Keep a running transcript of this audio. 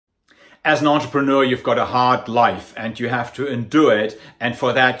As an entrepreneur, you've got a hard life and you have to endure it. And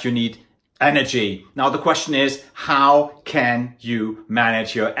for that, you need energy. Now, the question is, how can you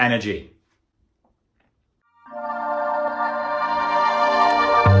manage your energy?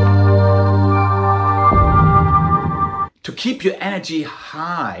 To keep your energy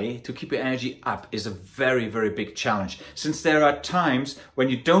high, to keep your energy up is a very, very big challenge. Since there are times when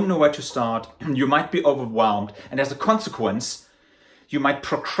you don't know where to start, you might be overwhelmed, and as a consequence, you might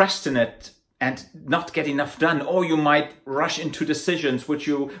procrastinate and not get enough done, or you might rush into decisions which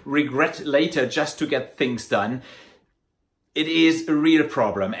you regret later just to get things done. It is a real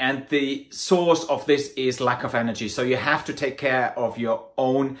problem, and the source of this is lack of energy. So you have to take care of your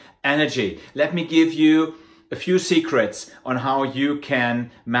own energy. Let me give you a few secrets on how you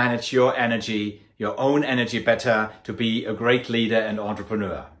can manage your energy, your own energy better to be a great leader and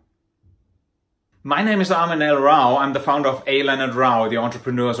entrepreneur. My name is Armin Rau. I'm the founder of A. Leonard Rau, the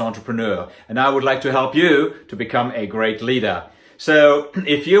entrepreneur's entrepreneur, and I would like to help you to become a great leader. So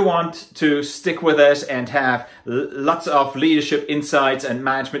if you want to stick with us and have lots of leadership insights and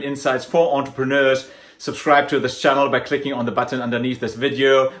management insights for entrepreneurs, subscribe to this channel by clicking on the button underneath this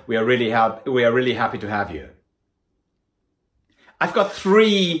video. We are really happy to have you. I've got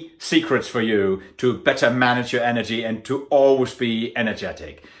 3 secrets for you to better manage your energy and to always be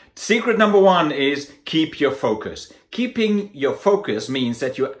energetic. Secret number 1 is keep your focus. Keeping your focus means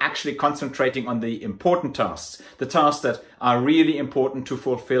that you're actually concentrating on the important tasks, the tasks that are really important to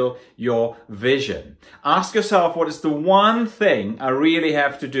fulfill your vision. Ask yourself, what is the one thing I really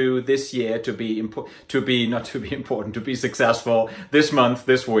have to do this year to be successful this month,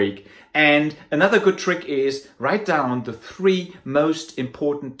 this week? And another good trick is write down the 3 most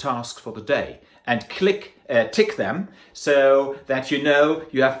important tasks for the day and tick them so that you know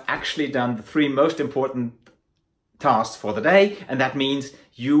you have actually done the 3 most important tasks for the day, and that means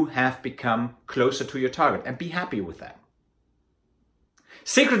you have become closer to your target, and be happy with that.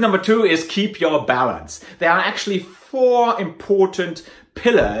 Secret number 2 is keep your balance. There are actually 4 important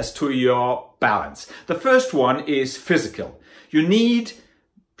pillars to your balance. The first one is physical. You need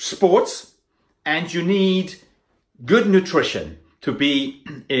sports and you need good nutrition to be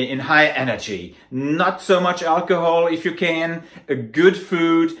in high energy. Not so much alcohol if you can, good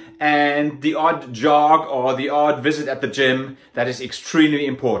food, and the odd jog or the odd visit at the gym. That is extremely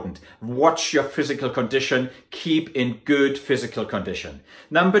important. Watch your physical condition. Keep in good physical condition.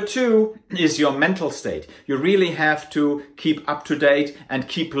 Number 2 is your mental state. You really have to keep up to date and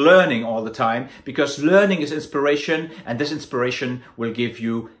keep learning all the time, because learning is inspiration, and this inspiration will give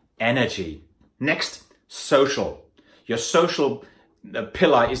you energy. Next, social. Your social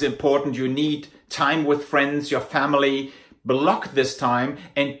pillar is important. You need time with friends, your family. Block this time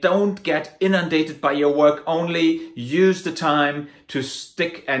and don't get inundated by your work. Only use the time to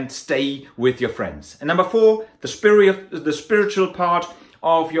stick and stay with your friends. And number 4, the spiritual part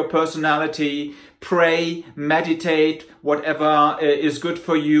of your personality. Pray, meditate, whatever is good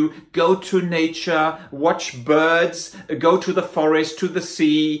for you. Go to nature, watch birds, go to the forest, to the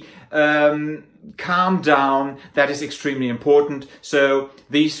sea. Calm down. That is extremely important. So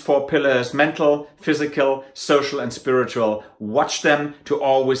these 4 pillars, mental, physical, social, and spiritual, watch them to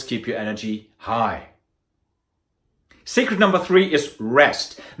always keep your energy high. Secret number 3 is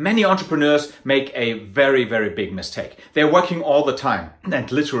rest. Many entrepreneurs make a very, very big mistake. They're working all the time,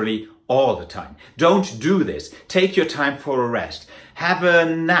 and literally all the time. Don't do this. Take your time for a rest. Have a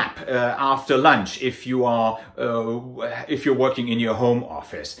nap after lunch if you're working in your home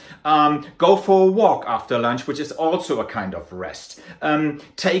office. Go for a walk after lunch, which is also a kind of rest.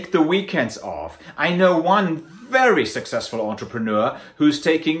 Take the weekends off. I know one very successful entrepreneur who's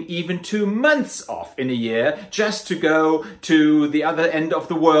taking even 2 months off in a year just to go to the other end of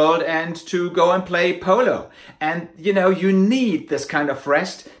the world and to go and play polo. And you know, you need this kind of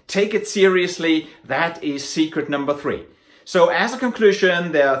rest. Take it seriously. That is secret number 3. So as a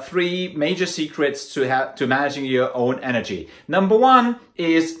conclusion, there are 3 major secrets to managing your own energy. Number 1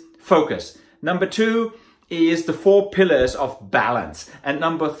 is focus. Number 2 is the 4 pillars of balance. And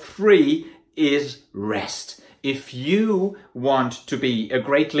number 3 is rest. If you want to be a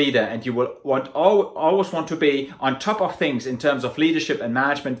great leader and you will always want to be on top of things in terms of leadership and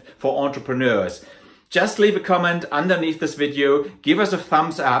management for entrepreneurs, just leave a comment underneath this video, give us a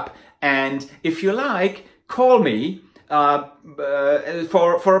thumbs up, and if you like, call me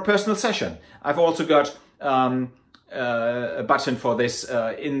for a personal session. I've also got a button for this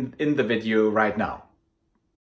in the video right now.